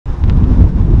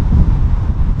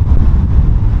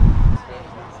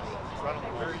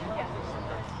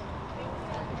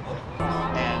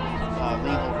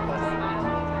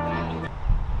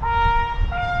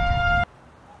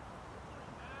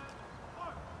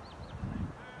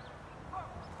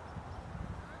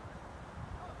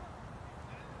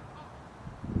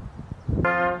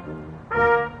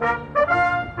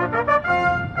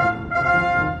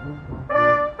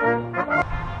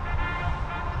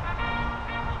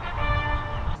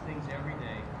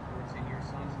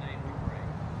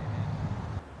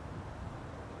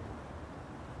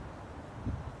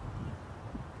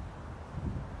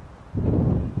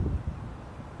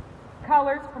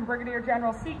words from Brigadier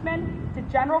General Siekman to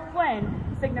General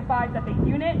Flynn signifies that the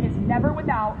unit is never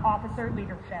without officer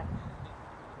leadership.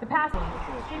 The passing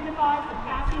signifies the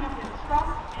passing of his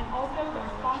trust and also the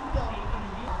responsibility from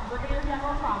the youth. Brigadier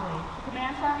General Trombley to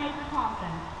Command Sergeant Major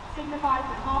Thompson signifies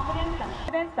the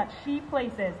confidence that she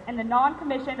places in the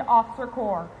non-commissioned officer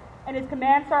corps and his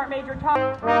Command Sergeant Major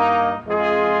Thompson.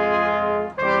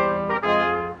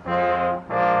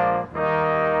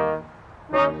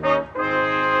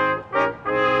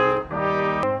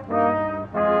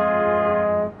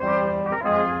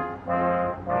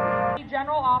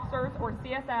 General officers or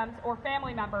CSMs or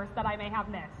family members that I may have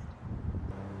missed.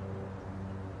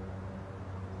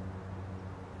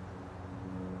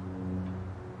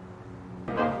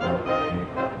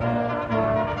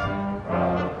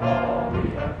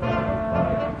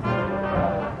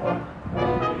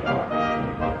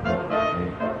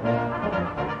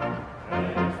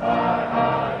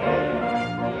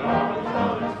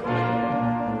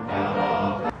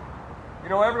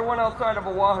 You know, everyone outside of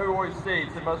Oahu always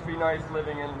states it must be nice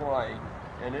living in Hawaii,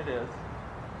 and it is.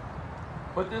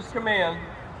 But this command,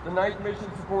 the 9th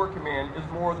Mission Support Command, is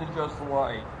more than just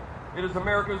Hawaii. It is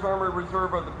America's Army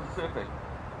Reserve of the Pacific.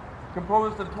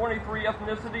 Composed of 23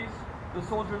 ethnicities, the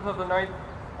soldiers of the 9th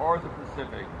are the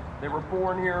Pacific. They were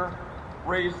born here,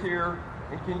 raised here,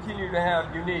 and continue to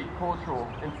have unique cultural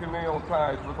and familial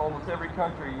ties with almost every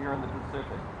country here in the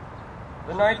Pacific.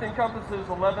 The 9th encompasses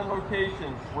 11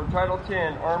 locations where Title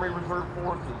 10 Army Reserve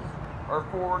Forces are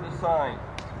forward assigned,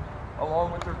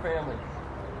 along with their families.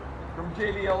 From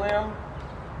JBLM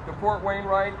to Fort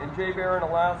Wainwright and J. Barron,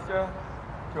 Alaska,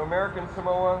 to American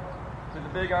Samoa, to the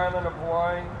Big Island of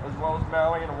Hawaii, as well as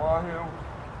Maui and Oahu,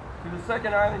 to the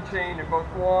second island chain in both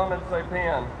Guam and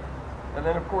Saipan, and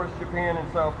then of course Japan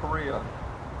and South Korea.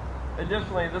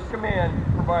 Additionally, this command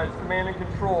provides command and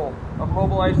control of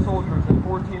mobilized soldiers in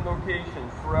 14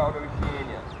 locations throughout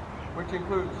Oceania, which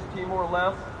includes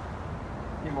Timor-Leste,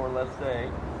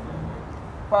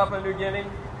 Papua New Guinea,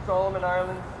 Solomon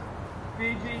Islands,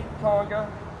 Fiji, Tonga,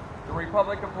 the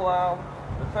Republic of Palau,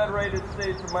 the Federated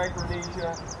States of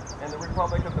Micronesia, and the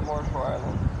Republic of the Marshall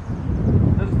Islands.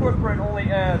 This footprint only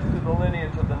adds to the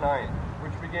lineage of the 9th,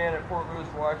 which began at Fort Lewis,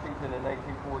 Washington in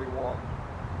 1941.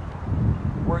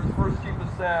 Where its first Chief of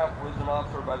Staff was an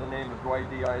officer by the name of Dwight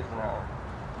D. Eisenhower.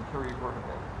 I'm sure you've heard of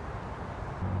him.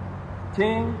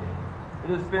 Team, it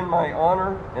has been my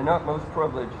honor and utmost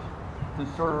privilege to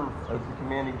serve as the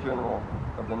Commanding General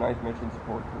of the 9th Mission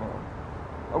Support Command.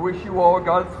 I wish you all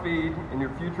Godspeed in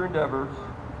your future endeavors,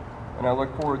 and I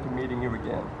look forward to meeting you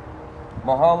again.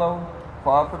 Mahalo,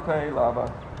 fa'apape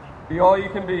lava. Be all you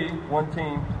can be, one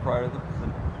team, pride of the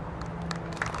Pacific.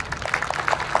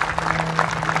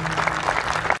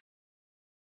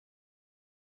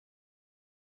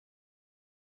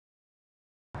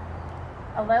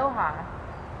 Aloha.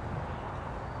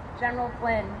 General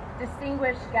Flynn,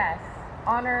 distinguished guests,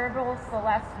 Honorable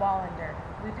Celeste Wallander,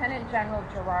 Lieutenant General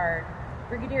Gerard,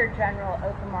 Brigadier General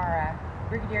Okamara,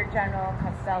 Brigadier General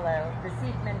Costello, the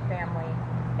Siekman family,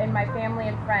 and my family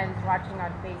and friends watching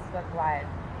on Facebook Live.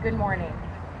 Good morning.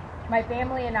 My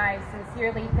family and I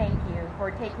sincerely thank you for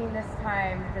taking this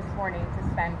time this morning to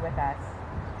spend with us.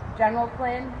 General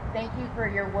Flynn, thank you for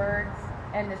your words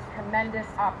and this tremendous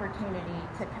opportunity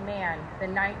to command the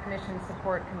 9th Mission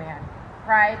Support Command,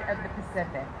 Pride of the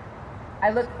Pacific.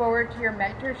 I look forward to your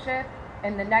mentorship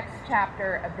in the next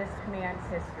chapter of this command's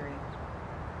history.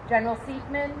 General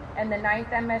Siekman and the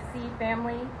 9th MSC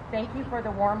family, thank you for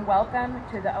the warm welcome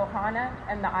to the Ohana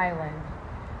and the island.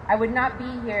 I would not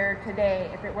be here today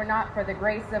if it were not for the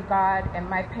grace of God and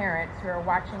my parents who are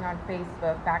watching on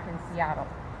Facebook back in Seattle.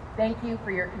 Thank you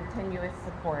for your continuous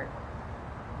support.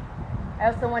 I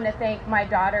also want to thank my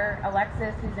daughter,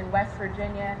 Alexis, who's in West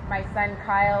Virginia, my son,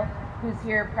 Kyle, who's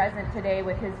here present today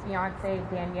with his fiancée,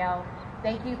 Danielle.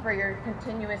 Thank you for your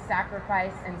continuous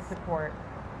sacrifice and support.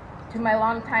 To my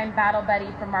longtime battle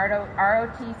buddy from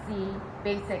ROTC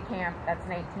Basic Camp, that's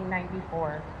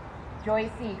 1994,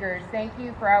 Joy Seegers, thank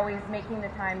you for always making the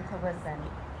time to listen.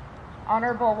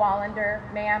 Honorable Wallander,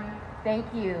 ma'am,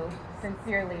 thank you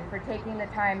sincerely for taking the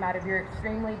time out of your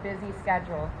extremely busy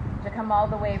schedule to come all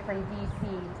the way from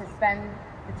DC to spend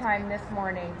the time this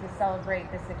morning to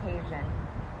celebrate this occasion.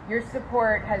 Your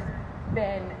support has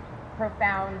been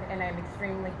profound and I'm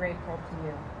extremely grateful to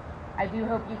you. I do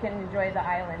hope you can enjoy the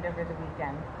island over the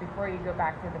weekend before you go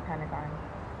back to the Pentagon.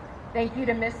 Thank you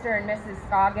to Mr. and Mrs.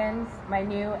 Scoggins, my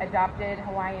new adopted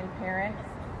Hawaiian parents.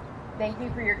 Thank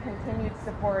you for your continued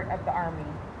support of the Army.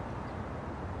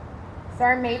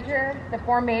 Sergeant Major, the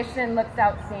formation looks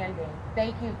outstanding.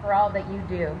 Thank you for all that you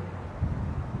do.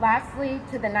 Lastly,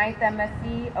 to the 9th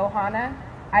MSC Ohana,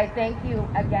 I thank you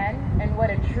again, and what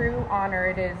a true honor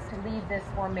it is to lead this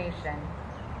formation.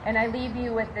 And I leave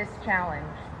you with this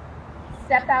challenge.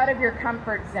 Step out of your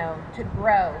comfort zone to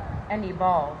grow and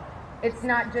evolve. It's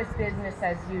not just business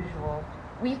as usual.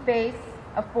 We face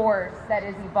a force that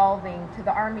is evolving to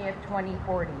the Army of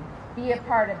 2040. Be a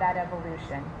part of that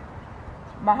evolution.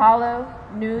 Mahalo,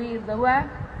 Nui Lua,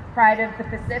 Pride of the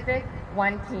Pacific,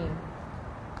 one team.